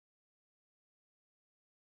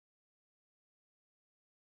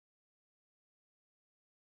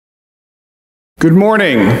Good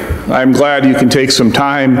morning. I'm glad you can take some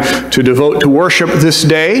time to devote to worship this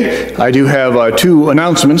day. I do have two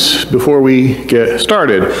announcements before we get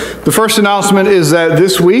started. The first announcement is that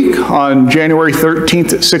this week, on January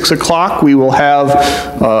 13th at 6 o'clock, we will have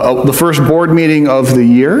the first board meeting of the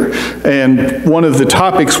year, and one of the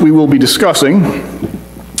topics we will be discussing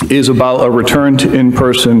is about a return to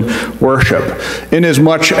in-person worship.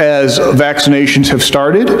 Inasmuch as vaccinations have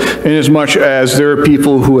started, inasmuch as there are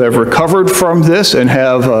people who have recovered from this and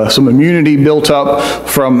have some immunity built up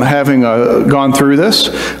from having gone through this,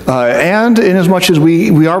 and inasmuch as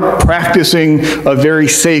we are practicing a very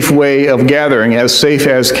safe way of gathering, as safe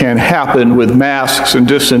as can happen with masks and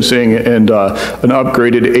distancing and an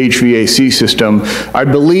upgraded HVAC system, I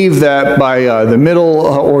believe that by the middle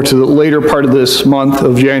or to the later part of this month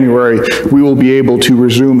of January, we will be able to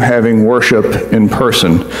resume having worship in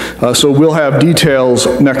person. So we'll have details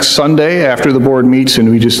next Sunday after the board meets, and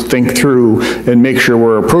we just think through and make sure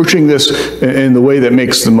we're approaching this in the way that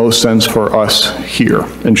makes the most sense for us here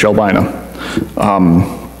in Shelbina.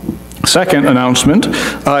 Second announcement,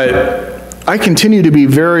 I continue to be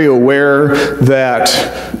very aware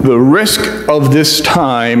that the risk of this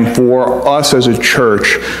time for us as a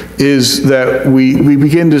church is that we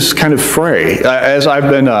begin to kind of fray. As I've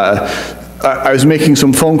been, I was making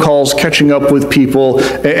some phone calls, catching up with people,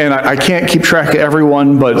 and I can't keep track of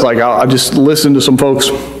everyone, but like I'll just listen to some folks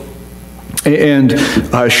and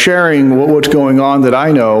sharing what's going on that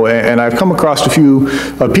I know. And I've come across a few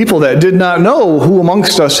people that did not know who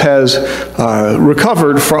amongst us has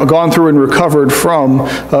gone through and recovered from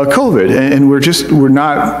COVID. And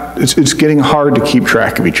it's getting hard to keep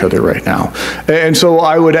track of each other right now. And so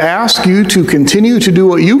I would ask you to continue to do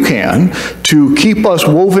what you can to keep us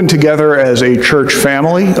woven together as a church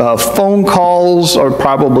family. Phone calls are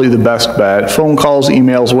probably the best bet. Phone calls,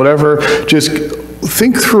 emails, whatever. Just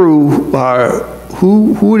think through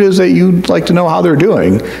who it is that you'd like to know how they're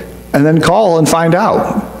doing, and then call and find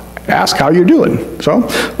out. Ask how you're doing. So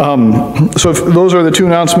those are the two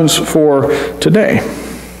announcements for today.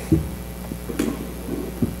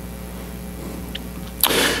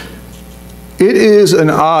 It is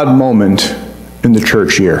an odd moment in the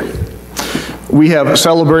church year. We have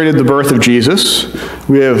celebrated the birth of Jesus.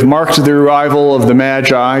 We have marked the arrival of the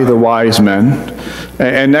Magi, the wise men.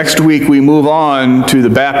 And next week we move on to the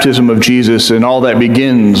baptism of Jesus, and all that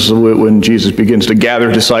begins when Jesus begins to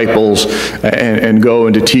gather disciples and go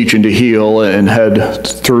and to teach and to heal and head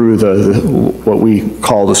through what we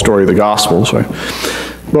call the story of the Gospels. Right?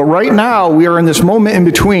 But right now we are in this moment in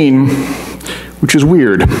between, which is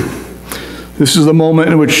weird. This is the moment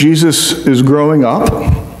in which Jesus is growing up,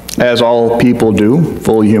 as all people do,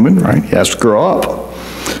 fully human, right? He has to grow up.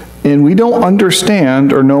 And we don't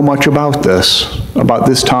understand or know much about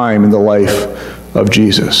this time in the life of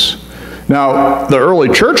Jesus. Now, the early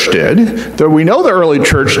church did. We know the early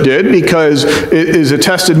church did because it is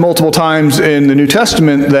attested multiple times in the New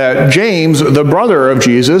Testament that James, the brother of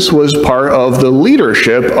Jesus, was part of the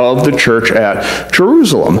leadership of the church at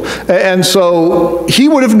Jerusalem. And so he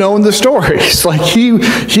would have known the stories. Like he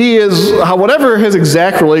is, whatever his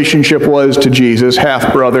exact relationship was to Jesus,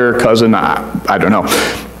 half-brother, cousin, I don't know.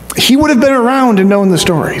 He would have been around and known the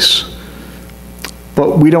stories.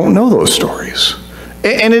 But we don't know those stories.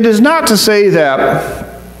 And it is not to say that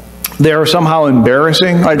they are somehow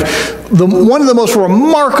embarrassing. Like one of the most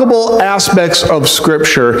remarkable aspects of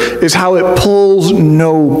Scripture is how it pulls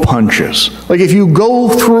no punches. Like if you go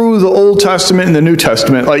through the Old Testament and the New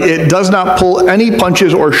Testament, like it does not pull any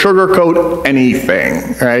punches or sugarcoat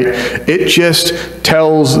anything, right? It just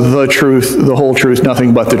tells the truth, the whole truth,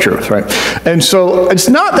 nothing but the truth, right? And so it's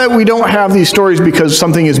not that we don't have these stories because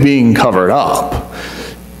something is being covered up.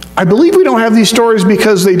 I believe we don't have these stories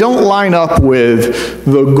because they don't line up with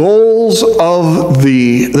the goals of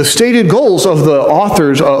the stated goals of the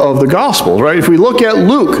authors of the Gospels, right? If we look at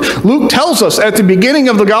Luke, Luke tells us at the beginning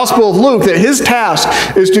of the Gospel of Luke that his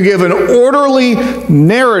task is to give an orderly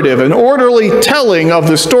narrative, an orderly telling of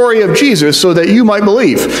the story of Jesus so that you might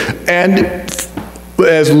believe. And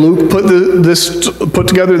as Luke put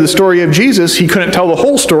together the story of Jesus, he couldn't tell the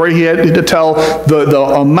whole story. He had to tell the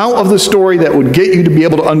amount of the story that would get you to be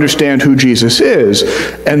able to understand who Jesus is.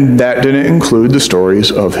 And that didn't include the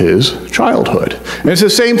stories of his childhood. And it's the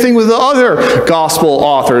same thing with the other gospel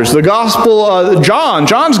authors. The gospel,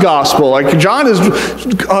 John's gospel. Like John is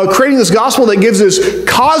creating this gospel that gives this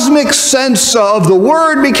cosmic sense of the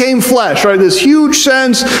Word became flesh, right? This huge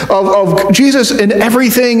sense of Jesus in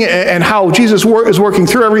everything and how Jesus is working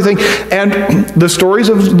through everything. And the stories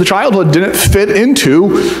of the childhood didn't fit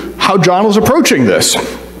into how John was approaching this.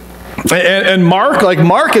 And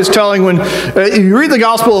Mark is telling, when you read the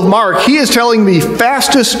Gospel of Mark, he is telling the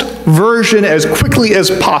fastest version as quickly as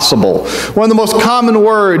possible. One of the most common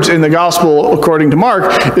words in the Gospel, according to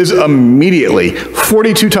Mark, is immediately,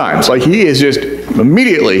 42 times. Like, he is just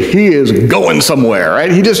immediately, he is going somewhere,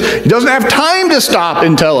 right? He doesn't have time to stop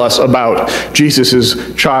and tell us about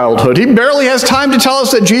Jesus' childhood. He barely has time to tell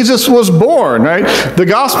us that Jesus was born, right? The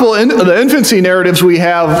Gospel, the infancy narratives we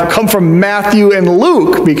have come from Matthew and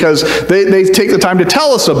Luke, because they take the time to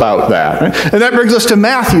tell us about that. Right? And that brings us to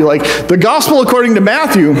Matthew. Like, the Gospel according to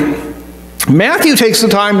Matthew takes the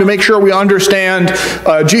time to make sure we understand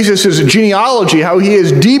Jesus' genealogy, how he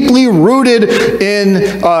is deeply rooted in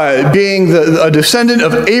being a descendant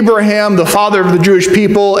of Abraham, the father of the Jewish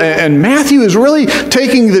people. And Matthew is really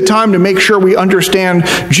taking the time to make sure we understand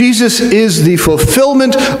Jesus is the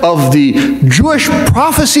fulfillment of the Jewish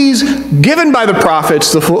prophecies given by the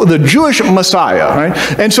prophets, the Jewish Messiah.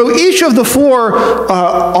 Right? And so each of the four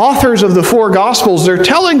authors of the four Gospels, they're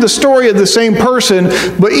telling the story of the same person,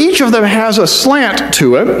 but each of them has a slant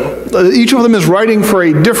to it. Each of them is writing for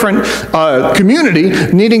a different community,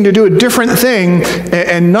 needing to do a different thing,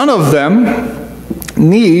 and none of them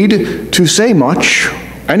need to say much,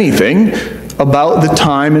 anything, about the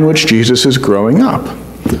time in which Jesus is growing up,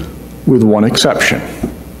 with one exception.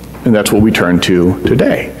 And that's what we turn to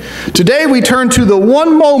today. Today we turn to the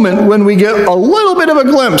one moment when we get a little bit of a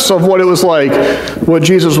glimpse of what it was like, what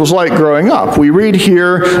Jesus was like growing up. We read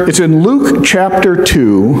here, it's in Luke chapter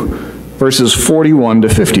 2, verses 41 to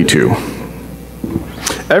 52.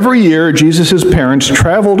 Every year, Jesus' parents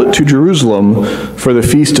traveled to Jerusalem for the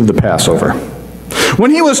feast of the Passover.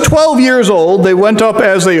 When he was 12 years old, they went up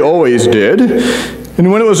as they always did.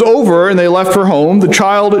 And when it was over and they left for home, the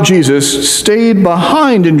child Jesus stayed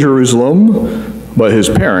behind in Jerusalem, but his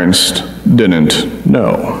parents didn't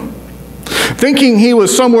know. Thinking he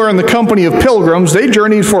was somewhere in the company of pilgrims, they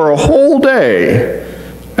journeyed for a whole day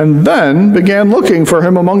and then began looking for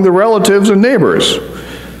him among the relatives and neighbors.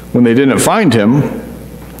 When they didn't find him,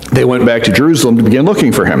 they went back to Jerusalem to begin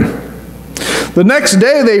looking for him. The next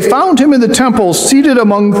day they found him in the temple, seated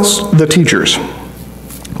amongst the teachers,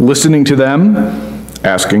 listening to them,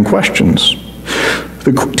 asking questions.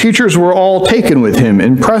 The teachers were all taken with him,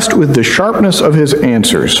 impressed with the sharpness of his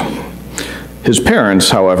answers. His parents,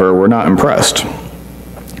 however, were not impressed.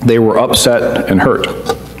 They were upset and hurt.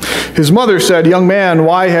 His mother said, "Young man,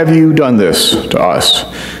 why have you done this to us?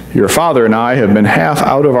 Your father and I have been half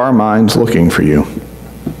out of our minds looking for you."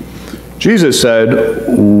 Jesus said,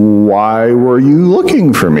 "Why were you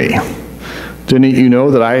looking for me? Didn't you know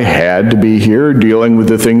that I had to be here dealing with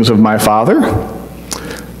the things of my Father?"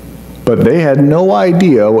 But they had no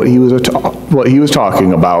idea what he was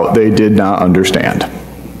talking about. They did not understand.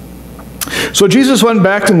 So Jesus went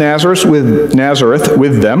back to Nazareth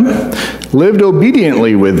with them, lived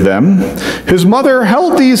obediently with them. His mother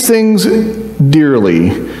held these things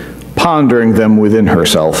dearly, pondering them within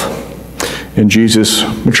herself. And Jesus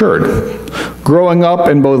matured, growing up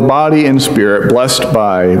in both body and spirit, blessed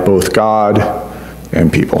by both God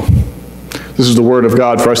and people. This is the word of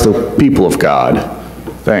God for us, the people of God.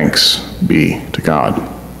 Thanks be to God.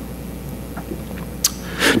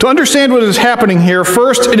 To understand what is happening here,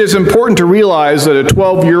 first it is important to realize that a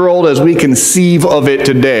 12-year-old, as we conceive of it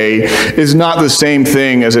today, is not the same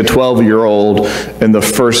thing as a 12-year-old in the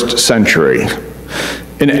first century.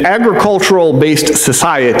 In agricultural-based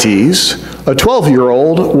societies, a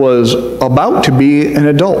 12-year-old was about to be an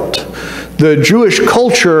adult. The Jewish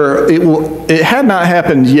culture, it had not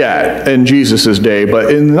happened yet in Jesus' day,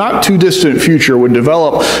 but in the not too distant future would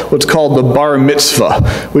develop what's called the bar mitzvah,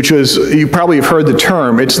 which is, you probably have heard the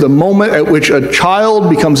term, it's the moment at which a child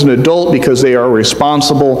becomes an adult because they are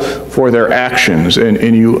responsible for their actions.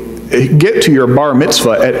 And you get to your bar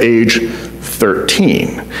mitzvah at age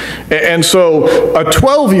 13. And so a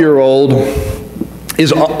 12-year-old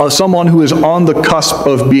is someone who is on the cusp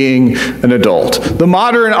of being an adult.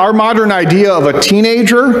 Our modern idea of a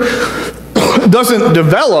teenager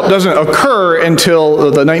doesn't occur until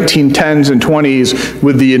the 1910s and 20s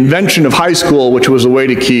with the invention of high school, which was a way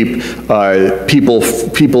to keep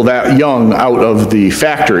people that young out of the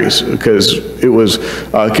factories, because it was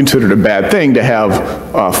considered a bad thing to have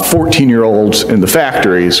 14-year-olds in the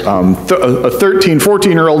factories. A 13,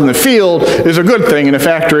 14-year-old in the field is a good thing, in a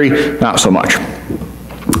factory, not so much.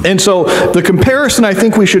 And so the comparison I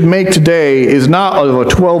think we should make today is not of a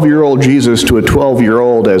 12-year-old Jesus to a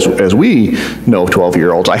 12-year-old as we know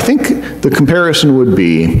 12-year-olds. I think the comparison would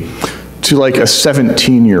be to like a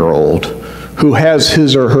 17-year-old who has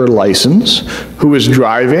his or her license, who is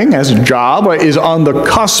driving, has a job, is on the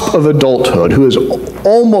cusp of adulthood, who is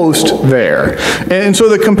almost there. And so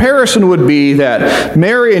the comparison would be that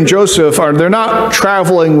Mary and Joseph they're not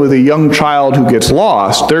traveling with a young child who gets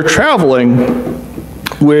lost. They're traveling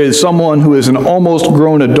with someone who is an almost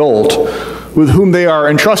grown adult with whom they are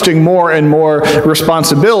entrusting more and more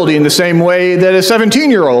responsibility, in the same way that a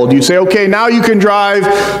 17-year-old, you'd say, okay, now you can drive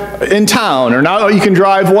in town, or now you can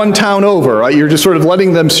drive one town over. Right? You're just sort of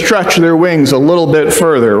letting them stretch their wings a little bit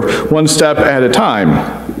further, one step at a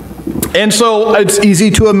time. And so it's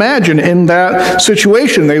easy to imagine in that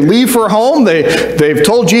situation. They leave for home. They've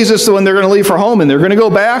told Jesus when they're going to leave for home, and they're going to go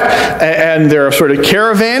back, and they're sort of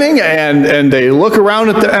caravanning, and they look around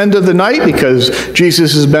at the end of the night because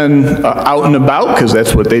Jesus has been out and about, because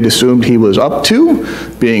that's what they'd assumed he was up to,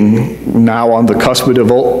 being now on the cusp of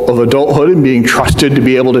adulthood and being trusted to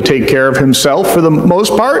be able to take care of himself for the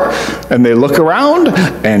most part. And they look around,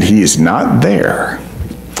 and he's not there.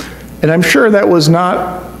 And I'm sure that was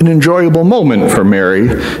not an enjoyable moment for Mary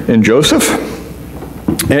and Joseph.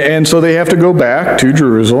 And so they have to go back to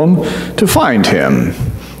Jerusalem to find him.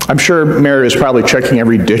 I'm sure Mary is probably checking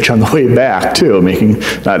every ditch on the way back, too, making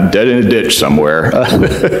not dead in a ditch somewhere.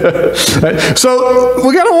 So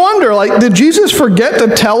we got to wonder, did Jesus forget to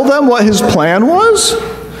tell them what his plan was?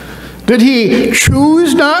 Did he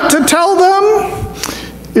choose not to tell them?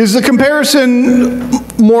 Is the comparison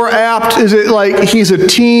more apt? Is it like he's a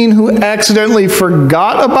teen who accidentally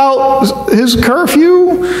forgot about his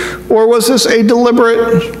curfew? Or was this a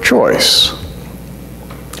deliberate choice?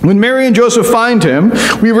 When Mary and Joseph find him,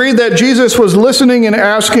 we read that Jesus was listening and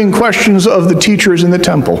asking questions of the teachers in the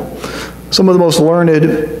temple, some of the most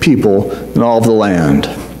learned people in all of the land.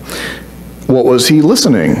 What was he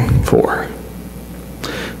listening for?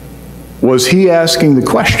 Was he asking the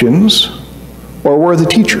questions, or were the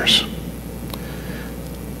teachers?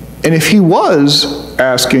 And if he was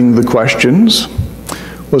asking the questions,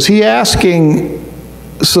 was he asking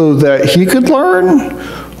so that he could learn,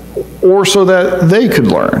 or so that they could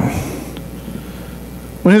learn?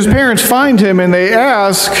 When his parents find him and they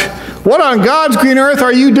ask, "What on God's green earth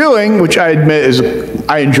are you doing?" Which I admit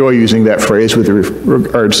I enjoy using that phrase with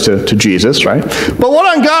regards to Jesus, right? But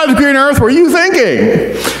what on God's green earth were you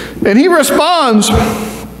thinking? And he responds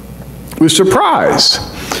with surprise.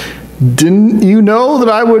 Didn't you know that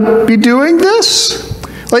I would be doing this?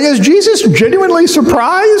 Is Jesus genuinely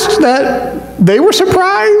surprised that they were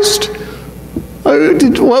surprised?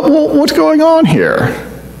 What's going on here?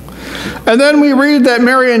 And then we read that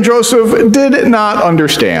Mary and Joseph did not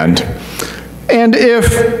understand. And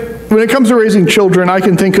when it comes to raising children, I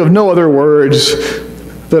can think of no other words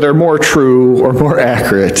that are more true or more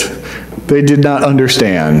accurate. They did not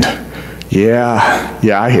understand. Yeah,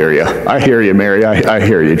 I hear you. I hear you, Mary. I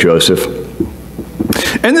hear you, Joseph.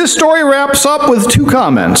 And this story wraps up with two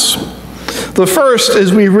comments. The first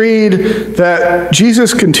is we read that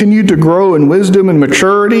Jesus continued to grow in wisdom and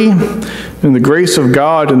maturity in the grace of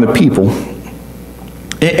God and the people.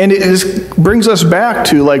 And it brings us back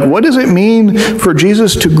to, what does it mean for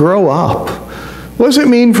Jesus to grow up? What does it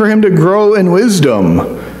mean for him to grow in wisdom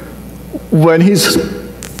when he's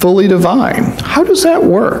fully divine? How does that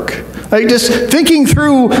work? Just thinking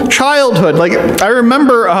through childhood, I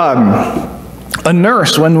remember a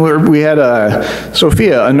nurse, when we had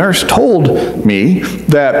Sophia, a nurse told me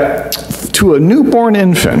that to a newborn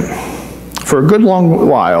infant, for a good long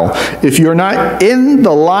while, if you're not in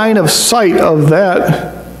the line of sight of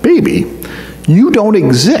that baby, you don't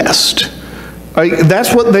exist.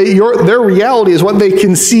 That's what their reality is, what they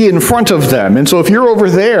can see in front of them. And so if you're over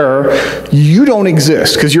there, you don't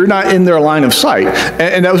exist because you're not in their line of sight.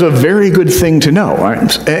 And that was a very good thing to know.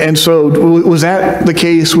 Right? And so was that the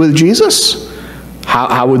case with Jesus?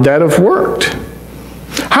 How would that have worked?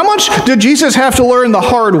 How much did Jesus have to learn the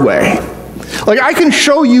hard way? I can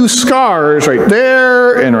show you scars right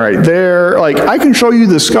there and right there. I can show you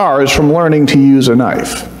the scars from learning to use a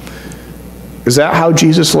knife. Is that how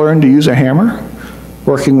Jesus learned to use a hammer?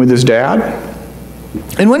 Working with his dad?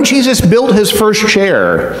 And when Jesus built his first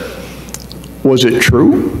chair, was it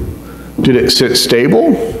true? Did it sit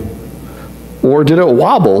stable? Or did it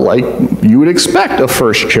wobble like you would expect a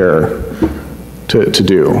first chair to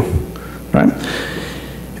do? Right?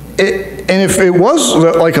 And if it was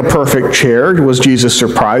like a perfect chair, was Jesus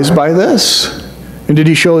surprised by this? And did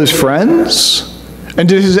he show his friends? And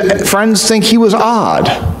did his friends think he was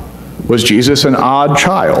odd? Was Jesus an odd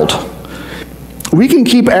child? We can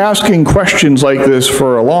keep asking questions like this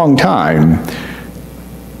for a long time,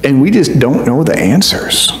 and we just don't know the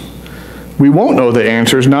answers. We won't know the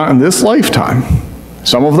answers, not in this lifetime.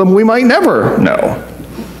 Some of them we might never know.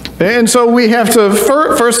 And so we have to,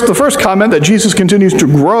 the first comment that Jesus continues to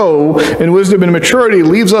grow in wisdom and maturity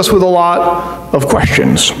leaves us with a lot of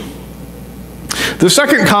questions. The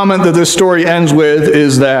second comment that this story ends with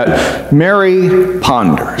is that Mary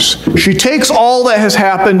ponders. She takes all that has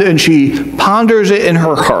happened and she ponders it in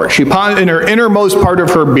her heart. In her innermost part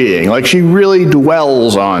of her being, like she really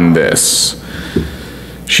dwells on this.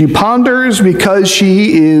 She ponders because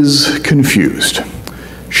she is confused.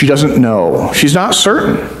 She doesn't know. She's not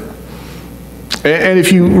certain. And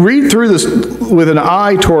if you read through this with an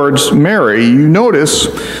eye towards Mary, you notice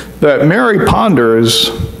that Mary ponders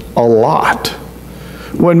a lot.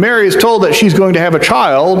 When Mary is told that she's going to have a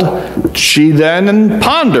child, she then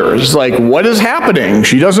ponders, like, what is happening?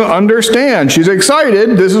 She doesn't understand. She's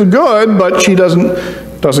excited. This is good, but she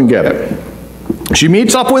doesn't get it. She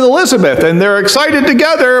meets up with Elizabeth, and they're excited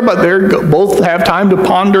together, but they both have time to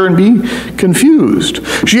ponder and be confused.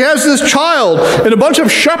 She has this child, and a bunch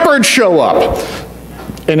of shepherds show up.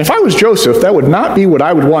 And if I was Joseph, that would not be what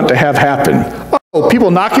I would want to have happen. Oh,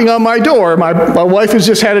 people knocking on my door. My wife has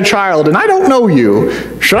just had a child, and I don't know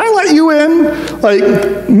you. Should I let you in?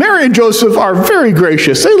 Like, Mary and Joseph are very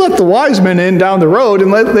gracious. They let the wise men in down the road,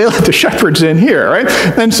 and they let the shepherds in here, right?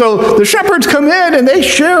 And so the shepherds come in, and they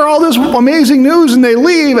share all this amazing news, and they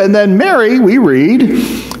leave. And then Mary, we read,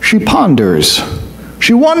 she ponders.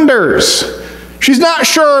 She wonders. She's not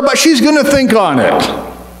sure, but she's going to think on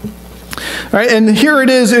it. Right, and here it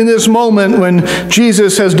is in this moment when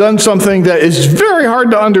Jesus has done something that is very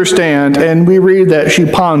hard to understand, and we read that she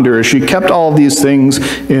ponders. She kept all these things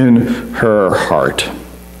in her heart.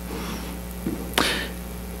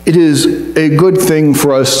 It is a good thing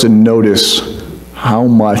for us to notice how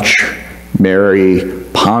much Mary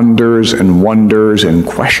ponders and wonders and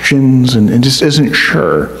questions and just isn't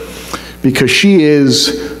sure, because she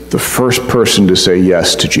is the first person to say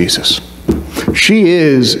yes to Jesus. She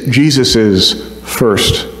is Jesus'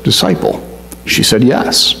 first disciple. She said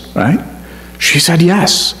yes, right? She said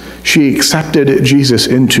yes. She accepted Jesus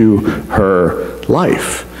into her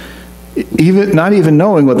life, not even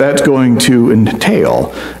knowing what that's going to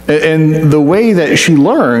entail. And the way that she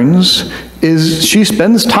learns is she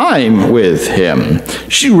spends time with him.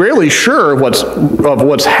 She's rarely sure of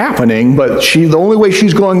what's happening, but the only way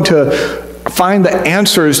she's going to find the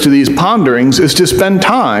answers to these ponderings is to spend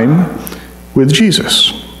time with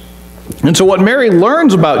Jesus. And so what Mary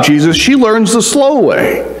learns about Jesus, she learns the slow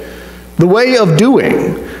way, the way of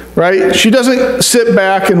doing, right? She doesn't sit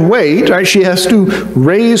back and wait, right? She has to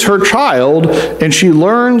raise her child, and she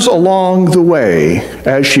learns along the way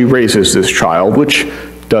as she raises this child, which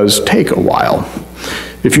does take a while.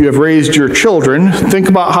 If you have raised your children, think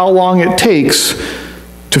about how long it takes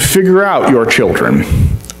to figure out your children,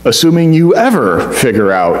 assuming you ever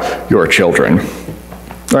figure out your children.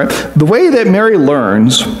 Right? The way that Mary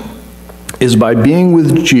learns is by being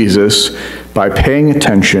with Jesus, by paying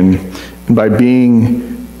attention, and by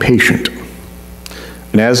being patient.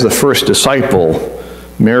 And as the first disciple,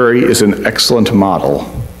 Mary is an excellent model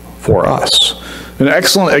for us, an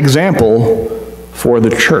excellent example for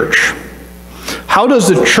the church. How does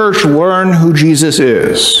the church learn who Jesus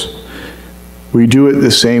is? We do it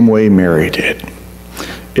the same way Mary did.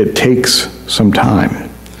 It takes some time.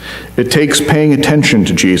 It takes paying attention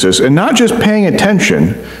to Jesus, and not just paying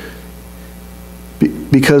attention,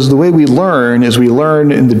 because the way we learn is we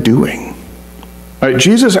learn in the doing. Right?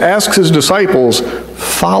 Jesus asks his disciples,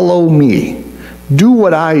 follow me. Do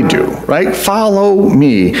what I do, right? Follow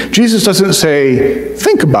me. Jesus doesn't say,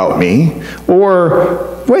 think about me,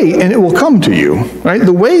 or wait, and it will come to you, right?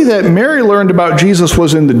 The way that Mary learned about Jesus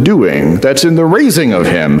was in the doing. That's in the raising of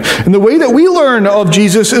him. And the way that we learn of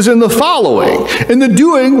Jesus is in the following, in the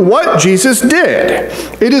doing what Jesus did.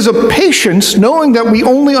 It is a patience, knowing that we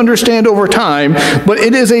only understand over time, but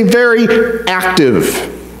it is a very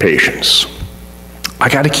active patience. I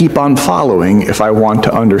got to keep on following if I want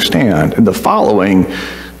to understand. And the following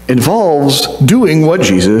involves doing what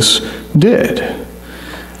Jesus did.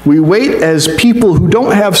 We wait as people who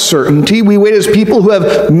don't have certainty. We wait as people who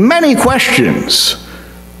have many questions.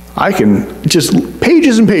 I can just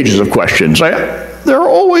pages and pages of questions. Right? There are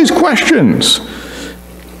always questions.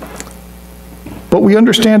 But we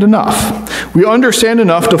understand enough. We understand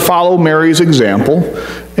enough to follow Mary's example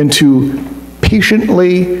and to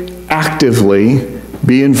patiently, actively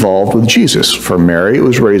be involved with Jesus. For Mary, it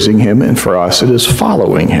was raising him, and for us, it is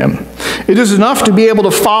following him. It is enough to be able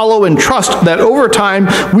to follow and trust that over time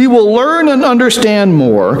we will learn and understand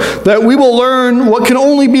more, that we will learn what can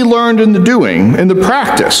only be learned in the doing, in the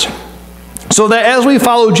practice. So that as we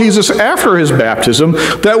follow Jesus after his baptism,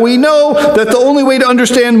 that we know that the only way to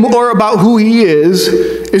understand more about who he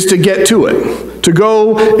is to get to it, to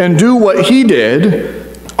go and do what he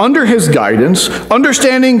did under his guidance,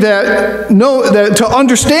 understanding that to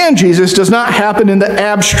understand Jesus does not happen in the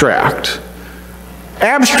abstract.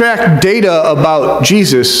 Abstract data about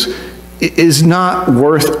Jesus is not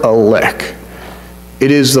worth a lick. It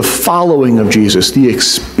is the following of Jesus, the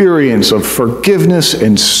experience of forgiveness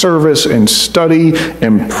and service and study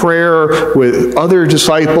and prayer with other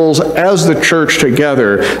disciples as the church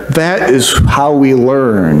together. That is how we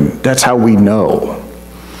learn. That's how we know.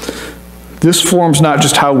 This forms not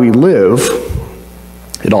just how we live,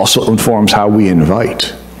 it also informs how we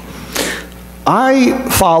invite. I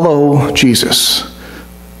follow Jesus.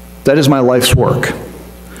 That is my life's work.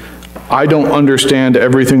 I don't understand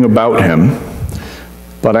everything about him,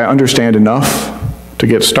 but I understand enough to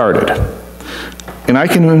get started. And I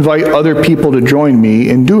can invite other people to join me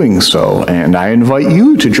in doing so, and I invite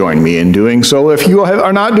you to join me in doing so if you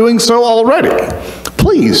are not doing so already.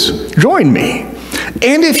 Please join me.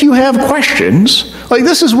 And if you have questions, like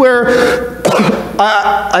this is where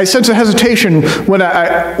I sense a hesitation when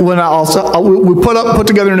we put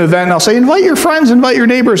together an event and I'll say, invite your friends, invite your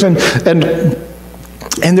neighbors, and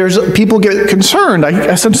there's people get concerned.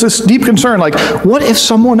 I sense this deep concern, like, what if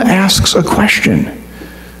someone asks a question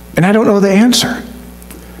and I don't know the answer?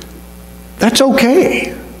 That's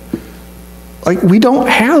okay. Like, we don't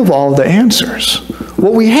have all the answers.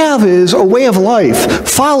 What we have is a way of life,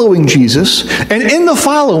 following Jesus, and in the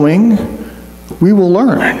following, we will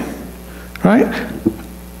learn, right?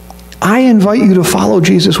 I invite you to follow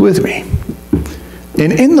Jesus with me.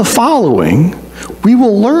 And in the following, we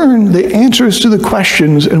will learn the answers to the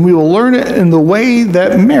questions, and we will learn it in the way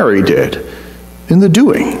that Mary did, in the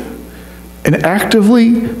doing, and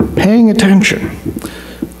actively paying attention.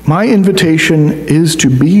 My invitation is to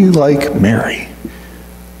be like Mary.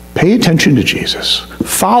 Pay attention to Jesus.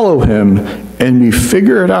 Follow him, and we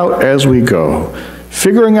figure it out as we go.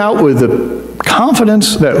 Figuring out with the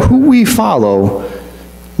confidence that who we follow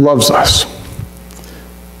loves us.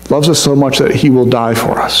 Loves us so much that he will die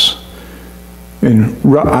for us and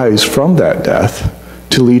rise from that death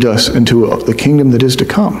to lead us into the kingdom that is to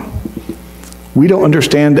come. We don't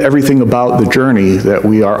understand everything about the journey that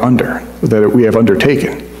we are under, that we have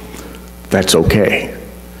undertaken. That's okay.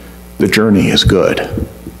 The journey is good.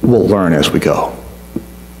 We'll learn as we go.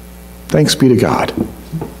 Thanks be to God.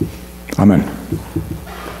 Amen.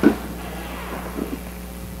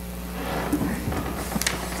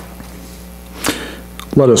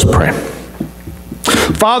 Let us pray.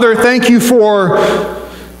 Father, thank you for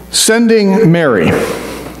sending Mary.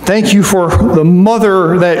 Thank you for the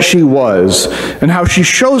mother that she was and how she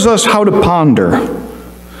shows us how to ponder,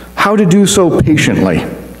 how to do so patiently.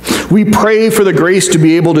 We pray for the grace to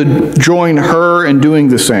be able to join her in doing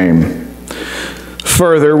the same.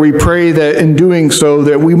 Further, we pray that in doing so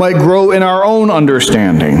that we might grow in our own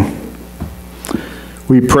understanding.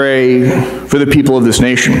 We pray for the people of this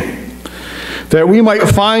nation, that we might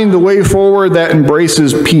find the way forward that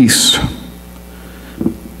embraces peace,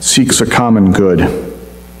 seeks a common good.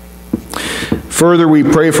 Further, we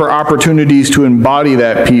pray for opportunities to embody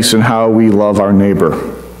that peace in how we love our neighbor,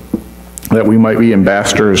 that we might be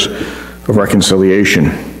ambassadors of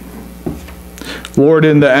reconciliation. Lord,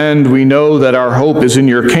 in the end, we know that our hope is in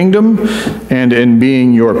your kingdom and in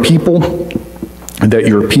being your people, and that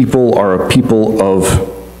your people are a people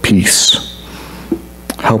of peace.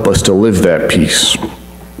 Help us to live that peace,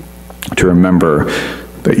 to remember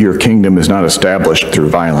that your kingdom is not established through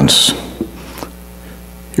violence.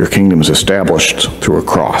 Your kingdom is established through a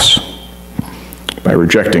cross, by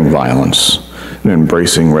rejecting violence and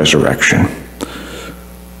embracing resurrection.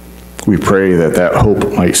 We pray that that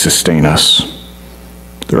hope might sustain us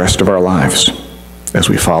the rest of our lives as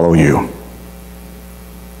we follow you.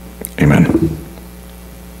 Amen.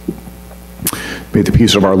 May the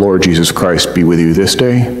peace of our Lord Jesus Christ be with you this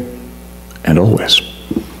day and always.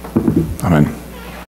 Amen.